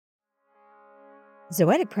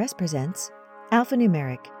Zoetic Press presents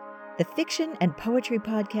Alphanumeric, the fiction and poetry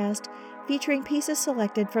podcast featuring pieces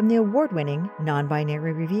selected from the award-winning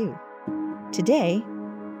Non-Binary Review. Today,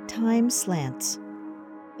 Time Slants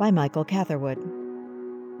by Michael Catherwood.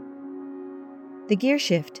 The gear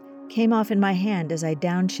shift came off in my hand as I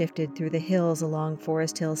downshifted through the hills along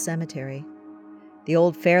Forest Hill Cemetery. The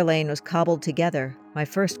old Fairlane was cobbled together, my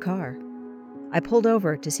first car. I pulled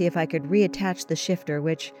over to see if I could reattach the shifter,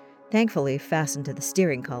 which thankfully fastened to the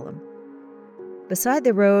steering column. Beside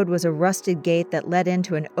the road was a rusted gate that led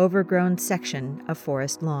into an overgrown section of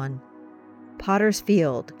forest lawn. Potter's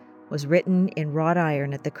Field was written in wrought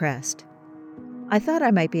iron at the crest. I thought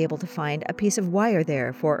I might be able to find a piece of wire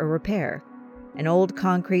there for a repair. An old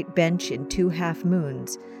concrete bench in 2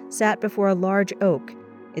 half-moons sat before a large oak,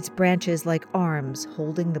 its branches like arms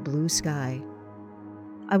holding the blue sky.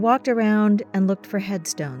 I walked around and looked for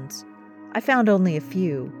headstones. I found only a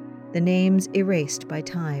few, the names erased by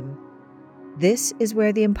time. This is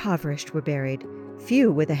where the impoverished were buried,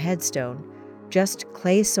 few with a headstone, just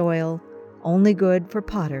clay soil, only good for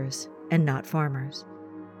potters and not farmers.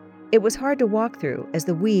 It was hard to walk through as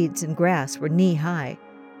the weeds and grass were knee-high.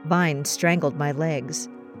 Vines strangled my legs.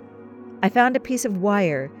 I found a piece of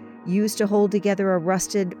wire used to hold together a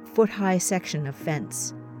rusted, foot-high section of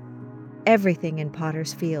fence. Everything in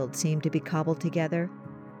Potter's Field seemed to be cobbled together,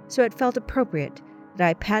 so it felt appropriate that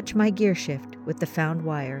I patch my gear shift with the found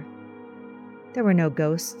wire. There were no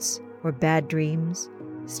ghosts or bad dreams,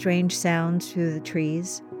 strange sounds through the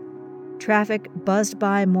trees. Traffic buzzed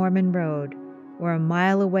by Mormon Road, where a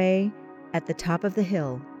mile away, at the top of the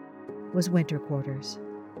hill, was winter quarters.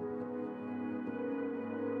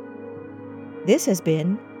 This has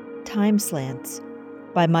been Time Slants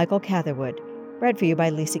by Michael Catherwood, read for you by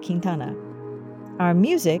Lisa Quintana. Our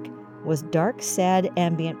music was Dark Sad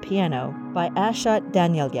Ambient Piano by Ashot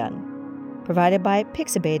Danielyan, provided by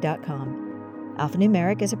Pixabay.com.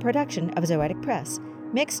 Alphanumeric is a production of Zoetic Press,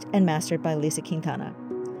 mixed and mastered by Lisa Quintana.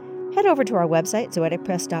 Head over to our website,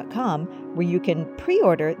 zoeticpress.com, where you can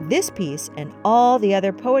pre-order this piece and all the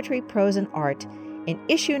other poetry, prose, and art in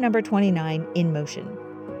issue number 29 in motion.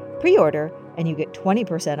 Pre-order and you get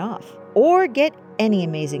 20% off, or get any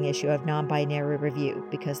amazing issue of Non-Binary Review,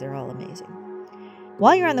 because they're all amazing.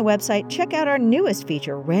 While you're on the website, check out our newest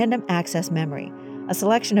feature, Random Access Memory, a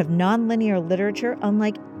selection of nonlinear literature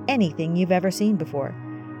unlike anything you've ever seen before.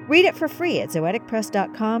 Read it for free at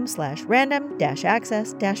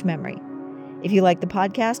zoeticpress.com/random-access-memory. If you like the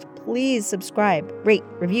podcast, please subscribe, rate,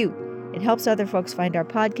 review. It helps other folks find our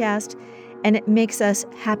podcast, and it makes us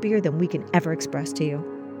happier than we can ever express to you.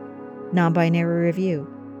 Non-Binary Review,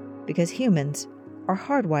 because humans are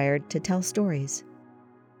hardwired to tell stories.